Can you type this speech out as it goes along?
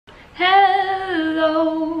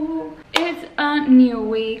a new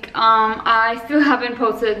week. I still haven't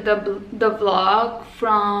posted the vlog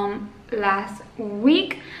from last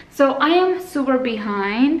week, so I am super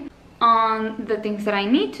behind on the things that I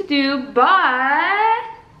need to do, but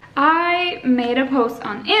I made a post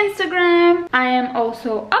on Instagram. I am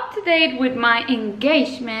also up to date with my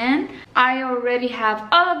engagement. I already have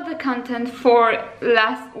all of the content for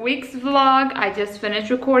last week's vlog. I just finished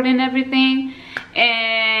recording everything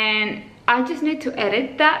and I just need to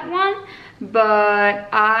edit that one, but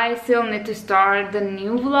I still need to start the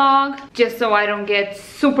new vlog just so I don't get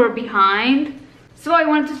super behind. So I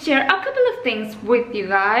wanted to share a couple of things with you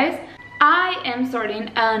guys. I am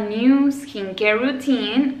starting a new skincare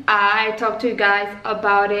routine. I talked to you guys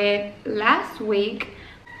about it last week,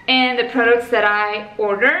 and the products that I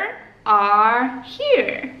ordered are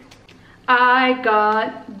here. I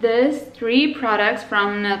got these 3 products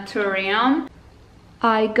from Naturium.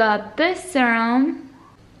 I got this serum,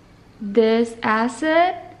 this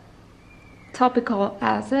acid, topical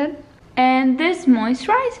acid, and this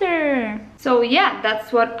moisturizer. So yeah,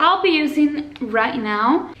 that's what I'll be using right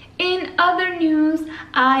now. In other news,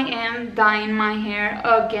 I am dyeing my hair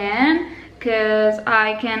again because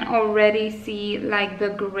I can already see like the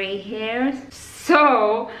gray hairs.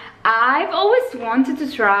 So I've always wanted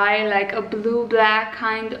to try like a blue-black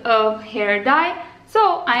kind of hair dye.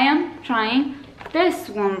 So I am trying this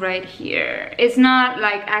one right here. It's not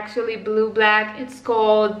like actually blue-black. It's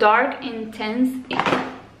called Dark Intense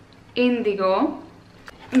Indigo.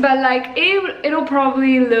 But like it'll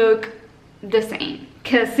probably look the same,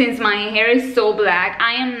 because since my hair is so black,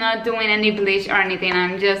 I am not doing any bleach or anything.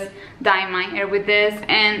 I'm just dyeing my hair with this,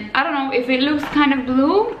 and I don't know if it looks kind of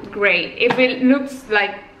blue, great. If it looks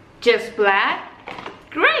like just black,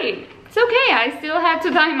 great. It's okay, I still have to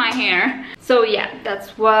dye my hair. So yeah,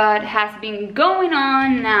 that's what has been going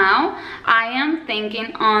on now. I am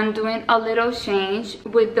thinking on doing a little change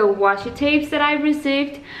with the washi tapes that I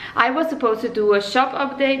received. I was supposed to do a shop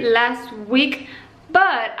update last week,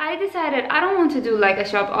 but I decided I don't want to do like a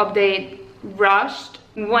shop update rushed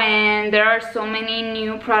when there are so many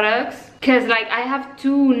new products, because like I have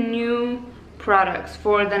 2 new products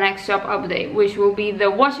for the next shop update, which will be the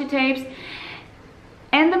washi tapes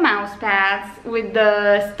and the mouse pads with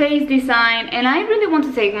the space design, and I really want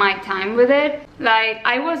to take my time with it. Like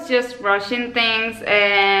I was just rushing things,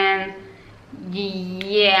 and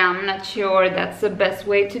yeah, I'm not sure that's the best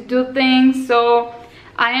way to do things. So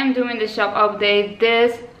I am doing the shop update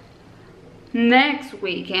this next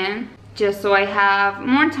weekend just so I have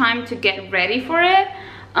more time to get ready for it.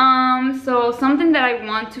 So something that I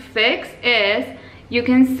want to fix is, you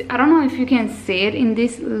can see, I don't know if you can see it in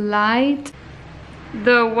this light,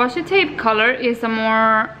 the washi tape color is a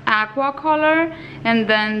more aqua color, and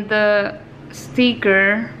then the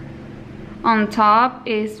sticker on top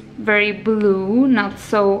is very blue, not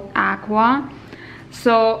so aqua.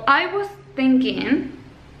 So I was thinking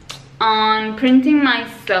on printing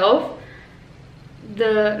myself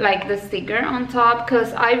the sticker on top,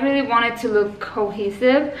 because I really wanted to look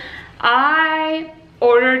cohesive. I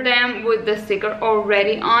ordered them with the sticker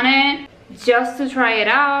already on it just to try it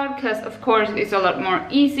out, because of course it's a lot more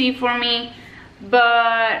easy for me,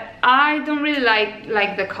 but I don't really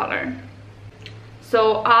like the color.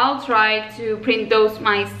 So I'll try to print those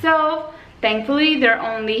myself. Thankfully they're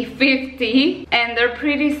only 50 and they're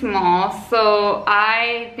pretty small, so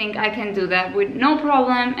I think I can do that with no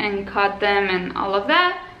problem and cut them and all of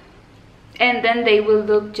that, and then they will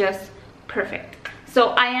look just perfect.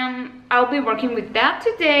 So I'll be working with that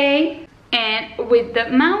today, and with the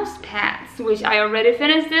mouse pads, which I already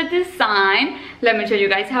finished the design. Let me show you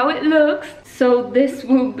guys how it looks. So this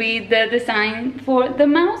will be the design for the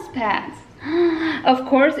mouse pads. Of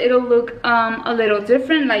course it'll look a little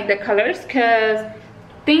different, like the colors, because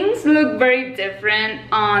things look very different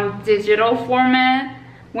on digital format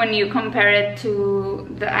when you compare it to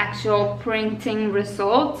the actual printing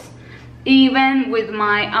results. Even with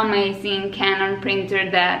my amazing Canon printer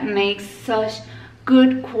that makes such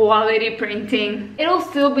good quality printing, it'll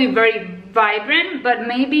still be very vibrant, but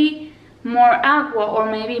maybe more aqua, or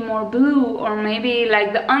maybe more blue, or maybe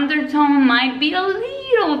like the undertone might be a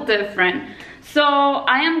little different. So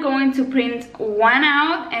I am going to print one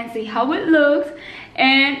out and see how it looks,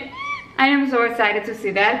 and I am so excited to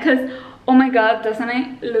see that, because oh my god, doesn't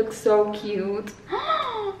it look so cute?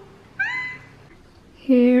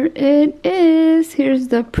 Here it is. Here's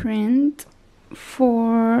the print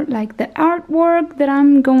for like the artwork that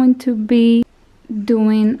I'm going to be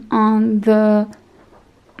doing on the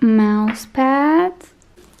mouse pads,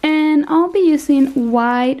 and I'll be using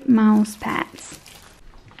white mouse pads.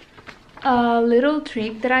 A little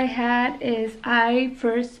trick that I had is I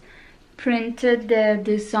first printed the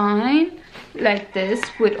design like this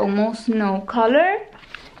with almost no color,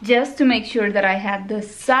 just to make sure that I had the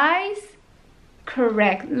size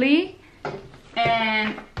correctly.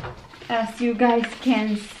 And as you guys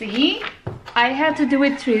can see, I had to do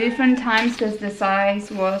it 3 different times because the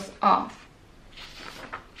size was off,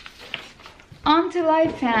 until I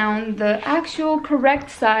found the actual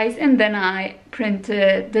correct size, and then I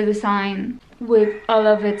printed the design with all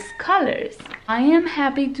of its colors. I am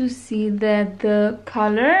happy to see that the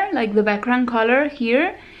color, like the background color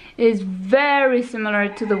here, is very similar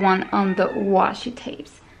to the one on the washi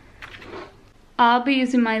tapes. I'll be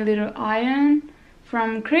using my little iron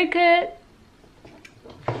from Cricut.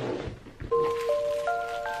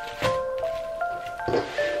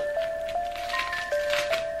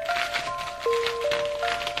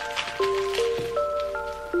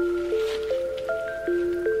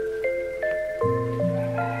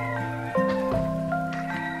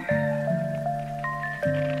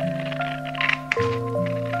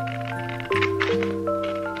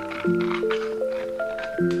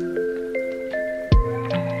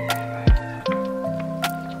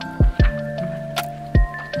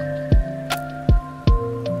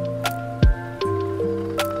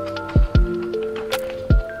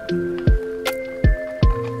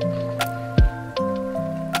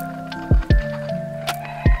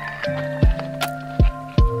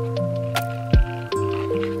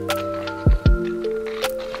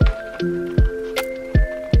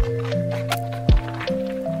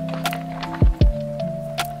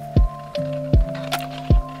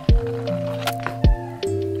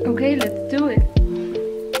 Okay, let's do it.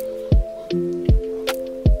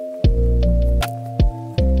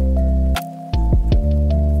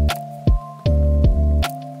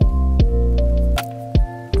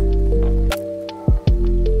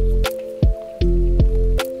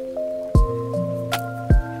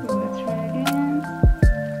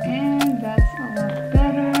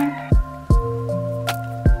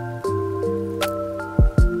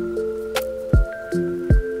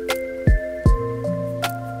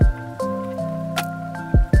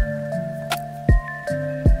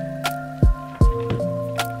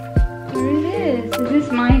 This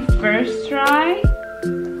is my first try.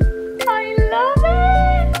 I love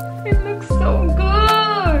it! It looks so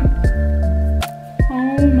good!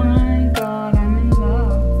 Oh my god, I'm in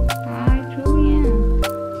love. I truly am.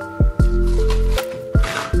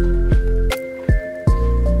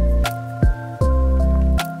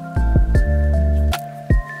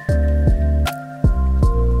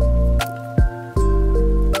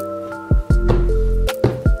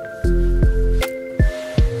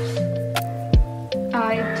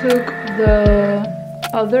 I took the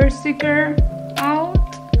other sticker out.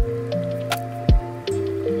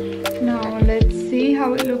 Now let's see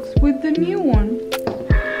how it looks with the new one.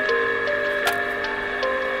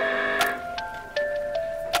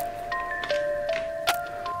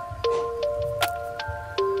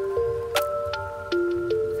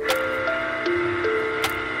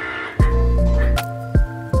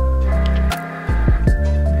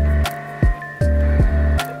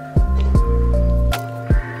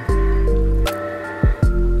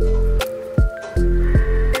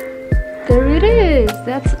 There it is.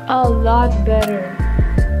 That's a lot better.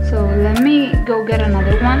 So let me go get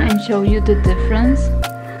another one and show you the difference.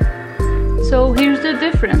 So here's the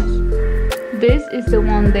difference. This is the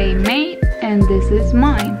one they made and this is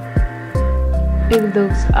mine. It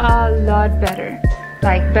looks a lot better,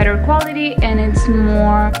 like better quality, and it's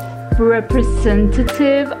more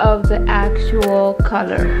representative of the actual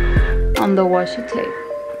color on the washi tape.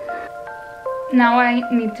 Now I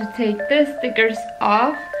need to take the stickers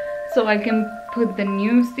off so I can put the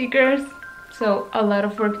new stickers. So a lot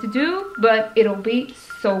of work to do, but it'll be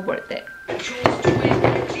so worth it.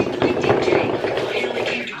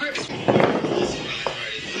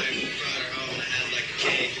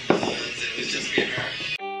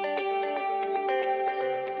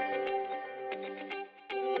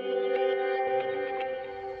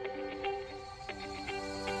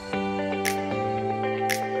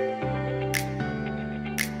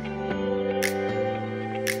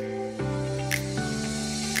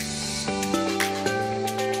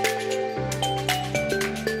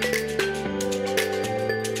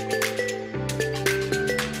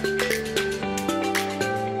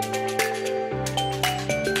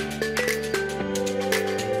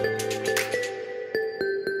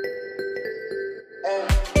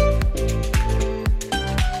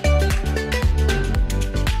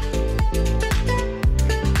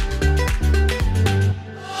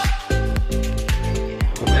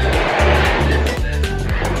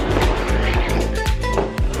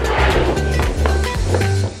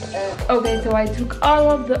 Okay, so I took all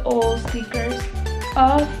of the old stickers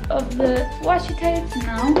off of the washi tapes.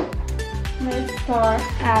 Now let's start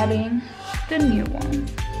adding the new ones.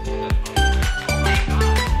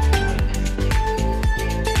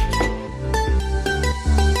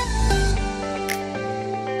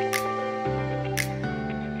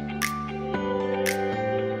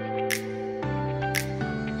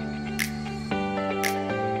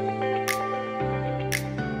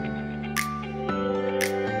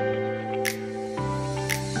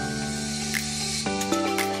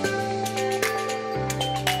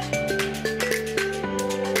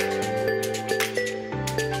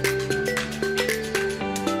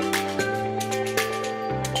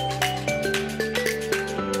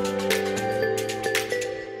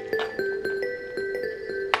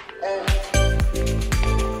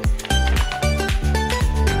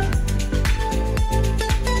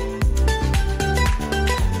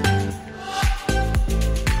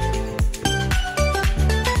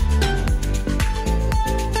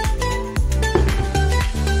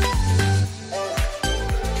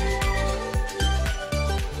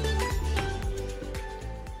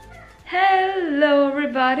 Hello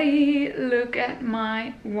everybody, look at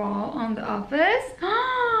my wall on the office.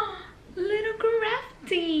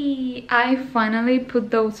 Littlegrafty! I finally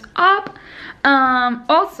put those up.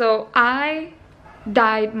 Also, I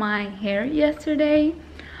dyed my hair yesterday.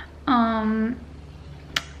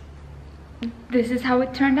 This is how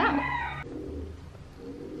it turned out.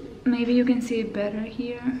 Maybe you can see it better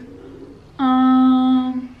here.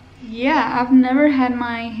 Yeah, I've never had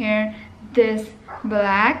my hair this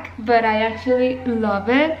black, but I actually love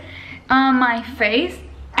it. My face,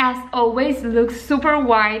 as always, looks super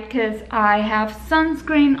white because I have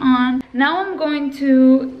sunscreen on. Now I'm going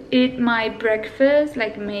to eat my breakfast,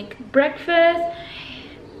 like make breakfast,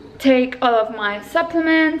 take all of my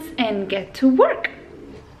supplements and get to work.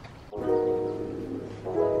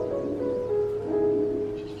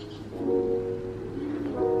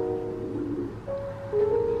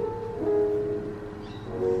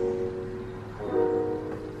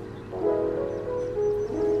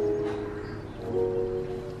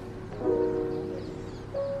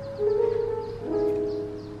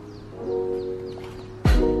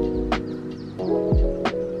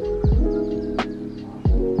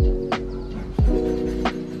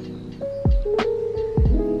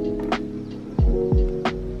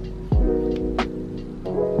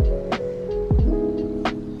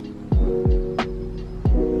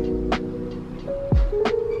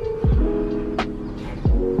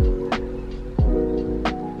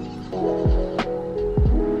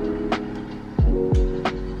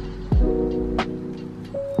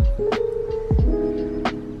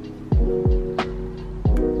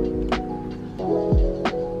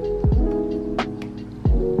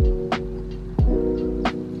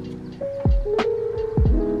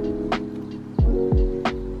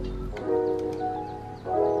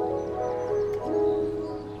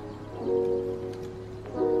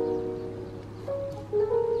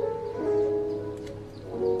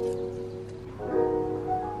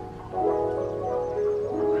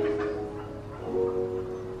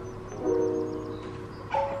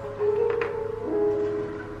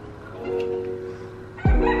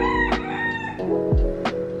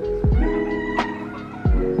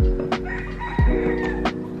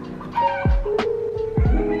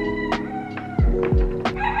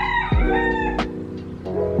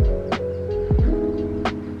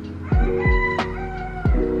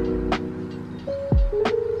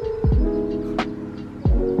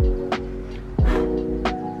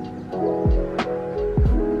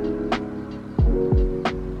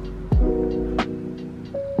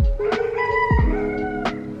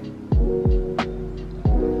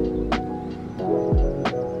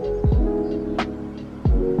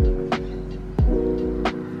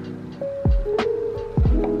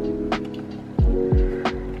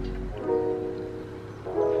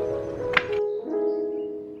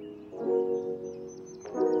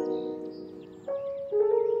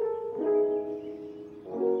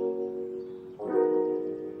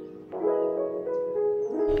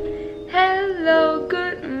 Hello,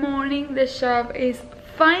 good morning. The shop is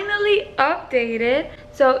finally updated.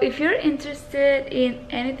 So if you're interested in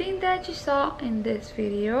anything that you saw in this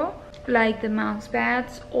video, like the mouse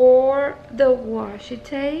pads or the washi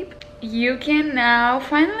tape, you can now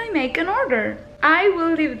finally make an order. I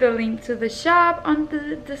will leave the link to the shop on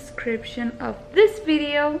the description of this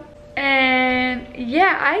video. And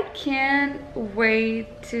yeah, I can't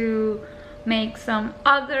wait to make some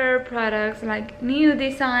other products, like new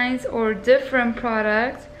designs or different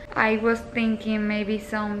products. I was thinking maybe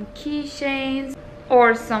some keychains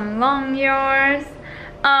or some lanyards.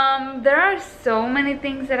 There are so many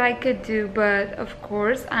things that I could do, but of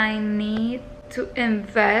course I need to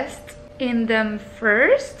invest in them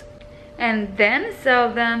first and then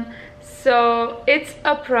sell them. So it's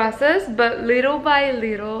a process, but little by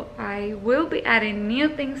little I will be adding new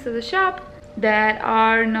things to the shop that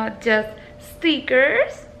are not just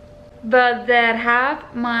stickers, but that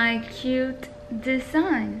have my cute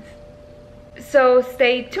designs. So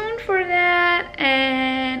stay tuned for that,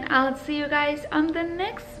 and I'll see you guys on the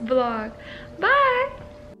next vlog. Bye!